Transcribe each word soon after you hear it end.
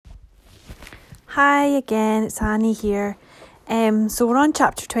Hi again, it's Annie here. So we're on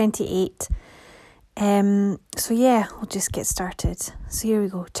chapter 28. We'll just get started. So here we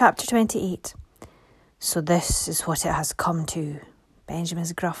go, chapter 28. So this is what it has come to.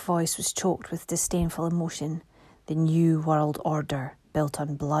 Benjamin's gruff voice was choked with disdainful emotion. The new world order, built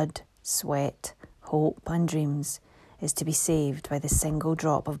on blood, sweat, hope and dreams, is to be saved by the single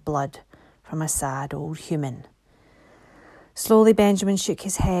drop of blood from a sad old human. Slowly Benjamin shook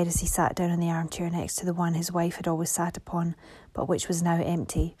his head as he sat down in the armchair next to the one his wife had always sat upon, but which was now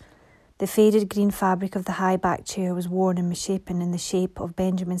empty. The faded green fabric of the high-backed chair was worn and misshapen in the shape of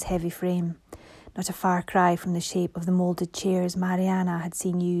Benjamin's heavy frame, not a far cry from the shape of the moulded chairs Mariana had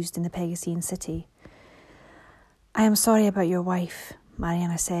seen used in the Pegasean city. "I am sorry about your wife,"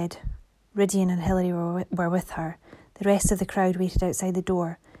 Mariana said. Rydian and Hilary were with her. The rest of the crowd waited outside the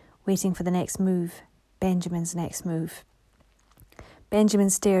door, waiting for the next move, Benjamin's next move. Benjamin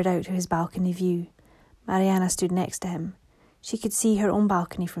stared out to his balcony view. Mariana stood next to him. She could see her own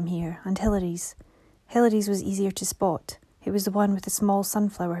balcony from here, and Hilary's. Hilary's was easier to spot. It was the one with the small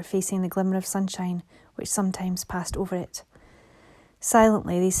sunflower facing the glimmer of sunshine which sometimes passed over it.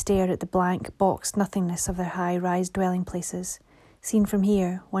 Silently they stared at the blank, boxed nothingness of their high-rise dwelling places. Seen from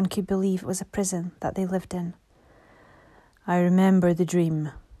here, one could believe it was a prison that they lived in. "I remember the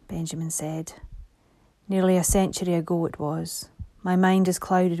dream," Benjamin said. "Nearly a century ago it was. My mind is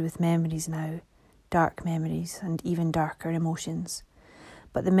clouded with memories now, dark memories and even darker emotions.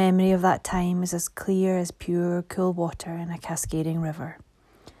 But the memory of that time is as clear as pure, cool water in a cascading river."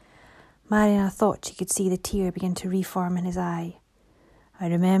 Mariana thought she could see the tear begin to reform in his eye. "I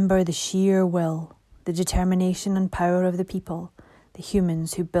remember the sheer will, the determination and power of the people, the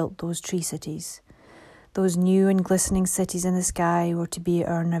humans who built those tree cities. Those new and glistening cities in the sky were to be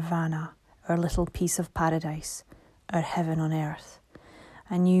our nirvana, our little piece of paradise, our heaven on earth.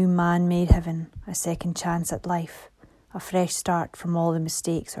 A new man-made heaven, a second chance at life, a fresh start from all the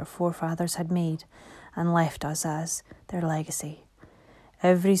mistakes our forefathers had made and left us as their legacy.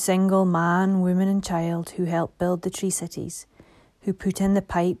 Every single man, woman and child who helped build the tree cities, who put in the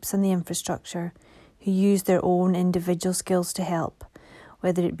pipes and the infrastructure, who used their own individual skills to help,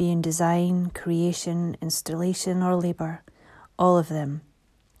 whether it be in design, creation, installation or labour, all of them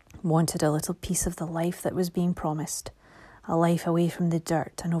wanted a little piece of the life that was being promised, a life away from the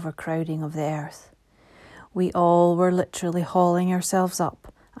dirt and overcrowding of the earth. We all were literally hauling ourselves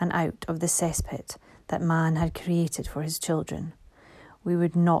up and out of the cesspit that man had created for his children. We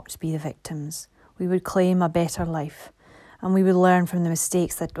would not be the victims. We would claim a better life, and we would learn from the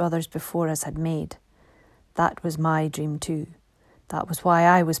mistakes that others before us had made. That was my dream too. That was why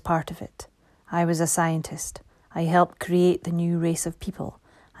I was part of it. I was a scientist. I helped create the new race of people,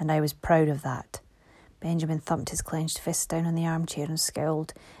 and I was proud of that." Benjamin thumped his clenched fist down on the armchair and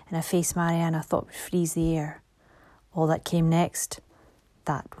scowled in a face Mariana thought would freeze the air. "All that came next,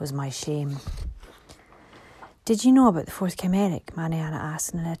 that was my shame." "Did you know about the fourth chimeric?" Mariana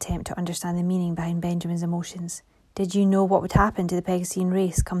asked in an attempt to understand the meaning behind Benjamin's emotions. "Did you know what would happen to the Pegasean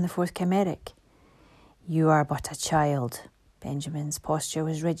race come the fourth chimeric?" "You are but a child." Benjamin's posture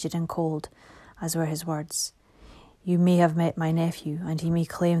was rigid and cold, as were his words. "You may have met my nephew, and he may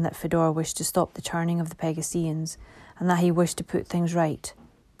claim that Fedor wished to stop the turning of the Pegaseans, and that he wished to put things right,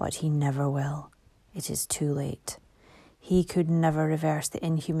 but he never will. It is too late. He could never reverse the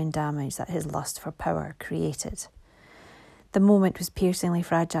inhuman damage that his lust for power created." The moment was piercingly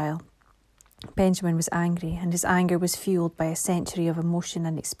fragile. Benjamin was angry, and his anger was fueled by a century of emotion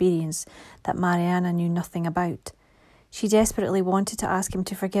and experience that Mariana knew nothing about. She desperately wanted to ask him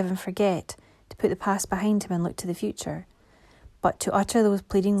to forgive and forget, to put the past behind him and look to the future. But to utter those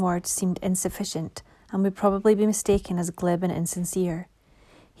pleading words seemed insufficient and would probably be mistaken as glib and insincere.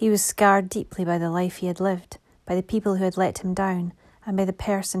 He was scarred deeply by the life he had lived, by the people who had let him down, and by the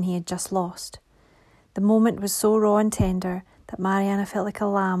person he had just lost. The moment was so raw and tender that Mariana felt like a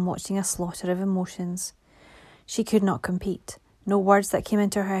lamb watching a slaughter of emotions. She could not compete. No words that came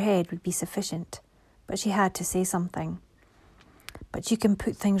into her head would be sufficient, but she had to say something. "But you can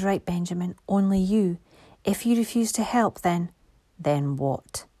put things right, Benjamin, only you. If you refuse to help, then..." "Then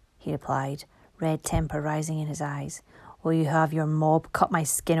what?" he replied, red temper rising in his eyes. "Will you have your mob cut my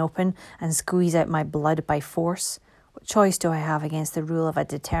skin open and squeeze out my blood by force? What choice do I have against the rule of a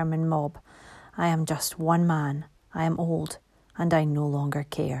determined mob? I am just one man. I am old, and I no longer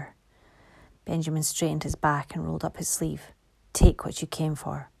care." Benjamin straightened his back and rolled up his sleeve. "Take what you came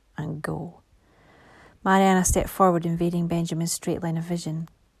for, and go." Mariana stepped forward, invading Benjamin's straight line of vision.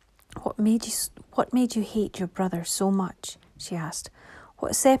 What made you hate your brother so much?" she asked.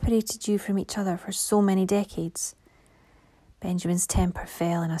 "What separated you from each other for so many decades?" Benjamin's temper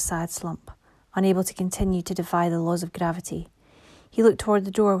fell in a sad slump. unable to continue to defy the laws of gravity. He looked toward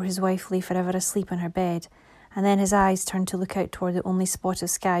the door where his wife lay forever asleep on her bed, and then his eyes turned to look out toward the only spot of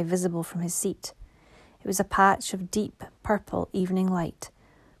sky visible from his seat. It was a patch of deep purple evening light,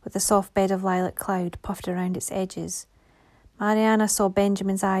 with a soft bed of lilac cloud puffed around its edges. Mariana saw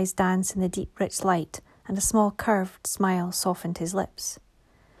Benjamin's eyes dance in the deep, rich light, and a small curved smile softened his lips.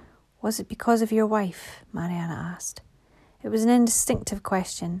 "Was it because of your wife?" Mariana asked. It was an instinctive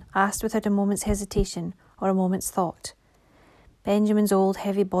question, asked without a moment's hesitation or a moment's thought. Benjamin's old,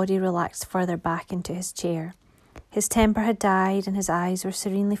 heavy body relaxed further back into his chair. His temper had died, and his eyes were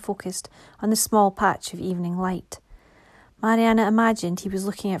serenely focused on the small patch of evening light. Mariana imagined he was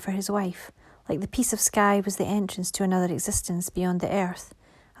looking out for his wife, like the piece of sky was the entrance to another existence beyond the earth,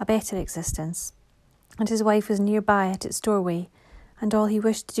 a better existence, and his wife was nearby at its doorway, and all he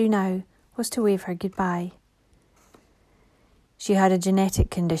wished to do now was to wave her goodbye. "She had a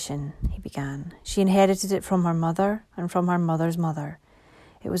genetic condition," he began. "She inherited it from her mother and from her mother's mother.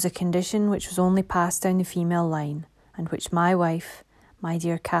 It was a condition which was only passed down the female line, and which my wife, my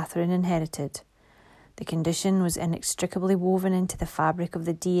dear Catherine, inherited. The condition was inextricably woven into the fabric of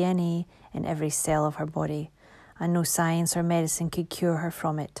the DNA in every cell of her body, and no science or medicine could cure her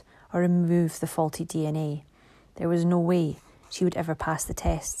from it or remove the faulty DNA. There was no way she would ever pass the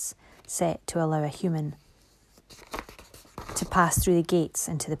tests set to allow a human to pass through the gates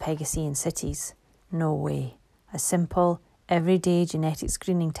into the Pegasean cities. No way. A simple, everyday genetic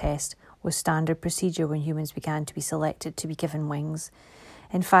screening test was standard procedure when humans began to be selected to be given wings.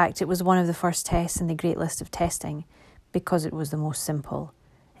 In fact, it was one of the first tests in the great list of testing because it was the most simple.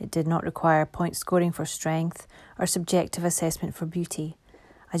 It did not require point scoring for strength or subjective assessment for beauty.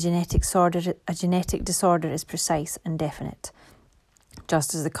 A genetic disorder is precise and definite.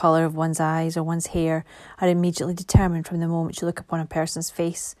 Just as the colour of one's eyes or one's hair are immediately determined from the moment you look upon a person's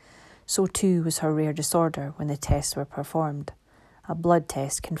face, so too was her rare disorder when the tests were performed. A blood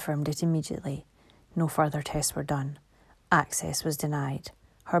test confirmed it immediately. No further tests were done. Access was denied.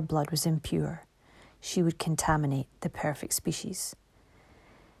 Her blood was impure. She would contaminate the perfect species.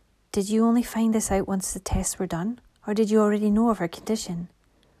 Did you only find this out once the tests were done, or did you already know of her condition?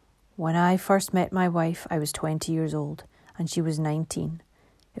 When I first met my wife, I was 20 years old, and she was 19.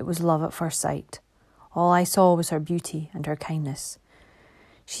 It was love at first sight. All I saw was her beauty and her kindness.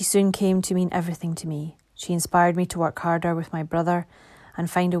 She soon came to mean everything to me. She inspired me to work harder with my brother and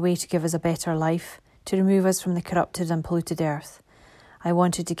find a way to give us a better life, to remove us from the corrupted and polluted earth. I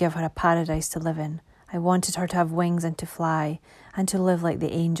wanted to give her a paradise to live in. I wanted her to have wings and to fly, and to live like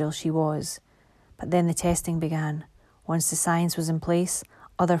the angel she was. But then the testing began. Once the science was in place,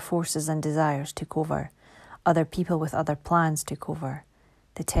 other forces and desires took over. Other people with other plans took over.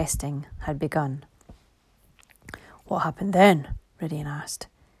 The testing had begun. "What happened then?" Ridian asked.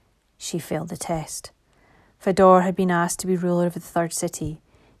 She failed the test. Fedor had been asked to be ruler of the third city.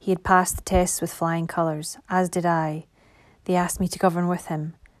 He had passed the tests with flying colours, as did I. They asked me to govern with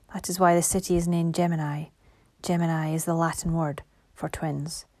him. That is why the city is named Gemini. Gemini is the Latin word for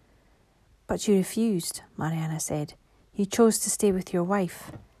twins. "But you refused," Mariana said. "You chose to stay with your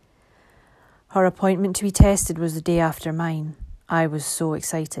wife." Her appointment to be tested was the day after mine. I was so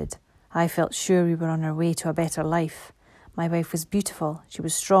excited. I felt sure we were on our way to a better life. My wife was beautiful, she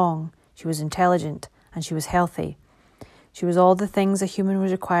was strong, she was intelligent, and she was healthy. She was all the things a human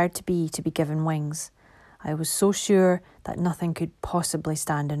was required to be given wings. I was so sure that nothing could possibly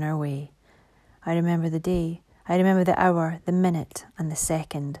stand in our way. I remember the day, I remember the hour, the minute, and the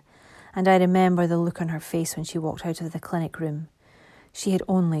second, and I remember the look on her face when she walked out of the clinic room. She had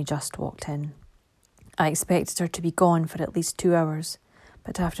only just walked in. I expected her to be gone for at least 2 hours,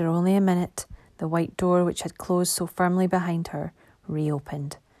 but after only a minute, the white door which had closed so firmly behind her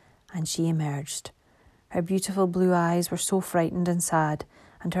reopened, and she emerged. Her beautiful blue eyes were so frightened and sad,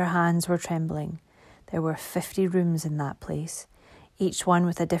 and her hands were trembling. There were 50 rooms in that place, each one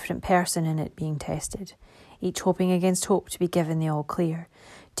with a different person in it being tested, each hoping against hope to be given the all clear,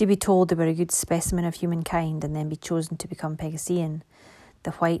 to be told they were a good specimen of humankind and then be chosen to become Pegasean.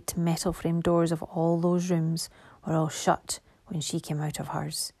 The white metal-framed doors of all those rooms were all shut when she came out of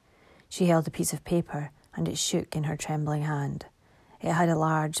hers. She held a piece of paper, and it shook in her trembling hand. It had a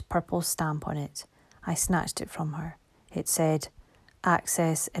large purple stamp on it. I snatched it from her. It said,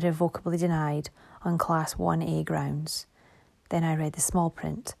 "Access irrevocably denied on Class 1A grounds." Then I read the small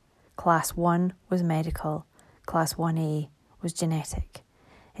print. Class 1 was medical. Class 1A was genetic.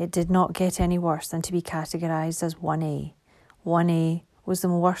 It did not get any worse than to be categorised as 1A. 1A was the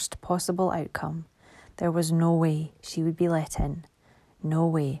worst possible outcome. There was no way she would be let in. No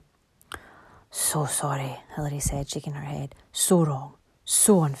way. "So sorry," Hilary said, shaking her head. "So wrong.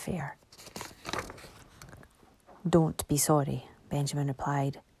 So unfair." Don't be sorry, Benjamin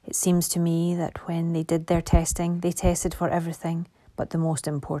replied. It seems to me that when they did their testing, they tested for everything but the most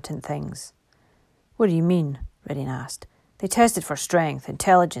important things. What do you mean? Ridian asked. They tested for strength,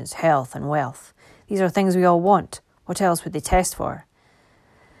 intelligence, health, and wealth. These are things we all want. What else would they test for?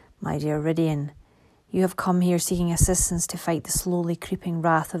 My dear Ridian, you have come here seeking assistance to fight the slowly creeping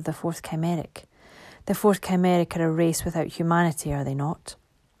wrath of the Fourth Chimeric. The Fourth Chimeric are a race without humanity, are they not?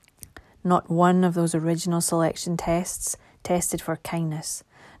 Not one of those original selection tests tested for kindness.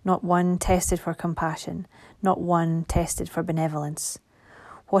 Not one tested for compassion. Not one tested for benevolence.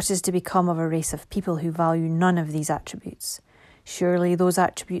 What is to become of a race of people who value none of these attributes? Surely those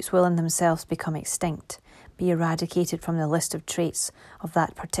attributes will in themselves become extinct, be eradicated from the list of traits of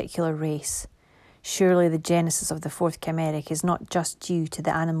that particular race. Surely the genesis of the Fourth Chimeric is not just due to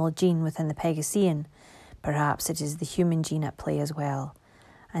the animal gene within the Pegasean. Perhaps it is the human gene at play as well,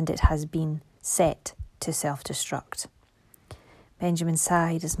 and it has been set to self-destruct. Benjamin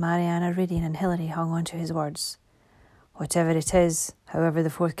sighed as Mariana, Ridian and Hilary hung on to his words. Whatever it is, however the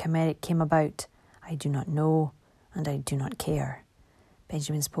Fourth Chimeric came about, I do not know, and I do not care.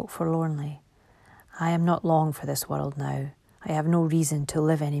 Benjamin spoke forlornly. I am not long for this world now. I have no reason to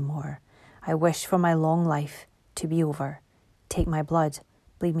live any more. I wish for my long life to be over. Take my blood,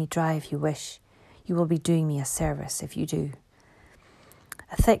 bleed me dry if you wish. You will be doing me a service if you do.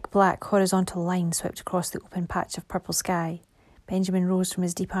 A thick black horizontal line swept across the open patch of purple sky. Benjamin rose from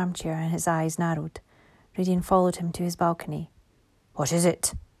his deep armchair and his eyes narrowed. Ridian followed him to his balcony. What is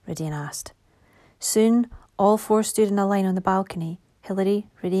it? Ridian asked. Soon all four stood in a line on the balcony, Hilary,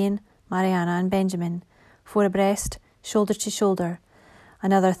 Ridian, Mariana and Benjamin, four abreast, shoulder to shoulder.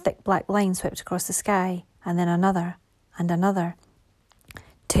 Another thick black line swept across the sky, and then another, and another.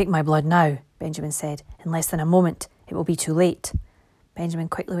 Take my blood now, Benjamin said. In less than a moment, it will be too late. Benjamin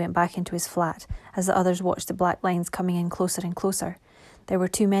quickly went back into his flat as the others watched the black lines coming in closer and closer. There were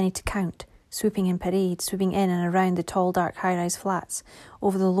too many to count, swooping in parade, swooping in and around the tall, dark, high-rise flats,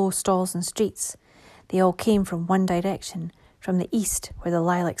 over the low stalls and streets. They all came from one direction, from the east, where the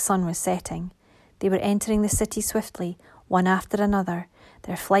lilac sun was setting. They were entering the city swiftly, one after another,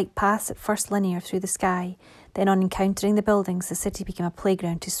 their flight paths at first linear through the sky. Then on encountering the buildings, the city became a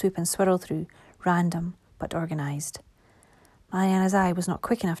playground to swoop and swirl through, random but organised. Mariana's eye was not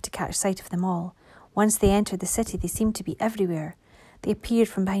quick enough to catch sight of them all. Once they entered the city, they seemed to be everywhere. They appeared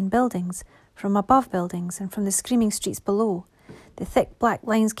from behind buildings, from above buildings, and from the screaming streets below. The thick black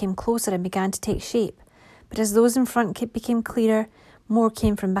lines came closer and began to take shape. But as those in front became clearer, more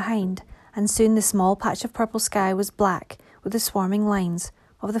came from behind, and soon the small patch of purple sky was black with the swarming lines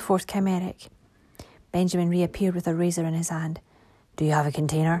of the Fourth Chimeric. Benjamin reappeared with a razor in his hand. Do you have a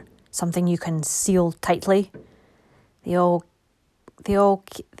container? Something you can seal tightly?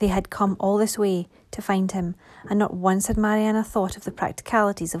 They had come all this way to find him, and not once had Mariana thought of the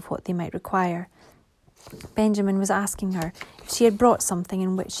practicalities of what they might require. Benjamin was asking her if she had brought something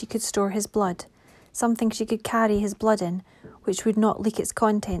in which she could store his blood, something she could carry his blood in, which would not leak its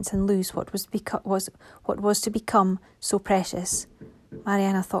contents and lose what was to become so precious.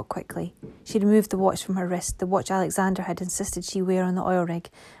 Mariana thought quickly. She removed the watch from her wrist, the watch Alexander had insisted she wear on the oil rig,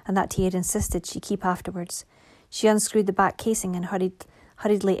 and that he had insisted she keep afterwards. She unscrewed the back casing and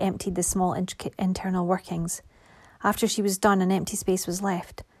hurriedly emptied the small intricate internal workings. After she was done, an empty space was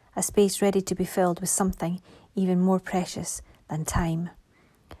left, a space ready to be filled with something even more precious than time.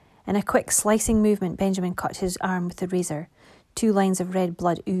 In a quick slicing movement, Benjamin cut his arm with the razor. 2 lines of red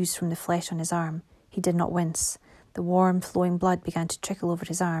blood oozed from the flesh on his arm. He did not wince. The warm, flowing blood began to trickle over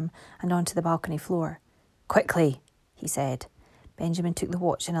his arm and onto the balcony floor. Quickly, he said. Benjamin took the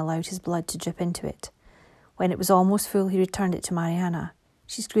watch and allowed his blood to drip into it. When it was almost full, he returned it to Mariana.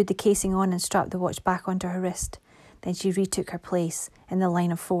 She screwed the casing on and strapped the watch back onto her wrist. Then she retook her place in the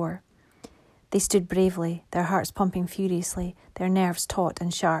line of 4. They stood bravely, their hearts pumping furiously, their nerves taut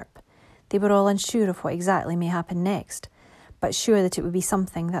and sharp. They were all unsure of what exactly may happen next, but sure that it would be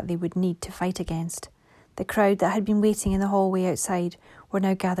something that they would need to fight against. The crowd that had been waiting in the hallway outside were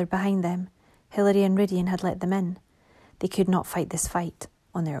now gathered behind them. Hilary and Ridian had let them in. They could not fight this fight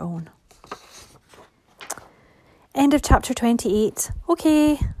on their own. End of chapter 28.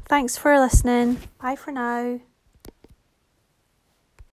 Okay, thanks for listening. Bye for now.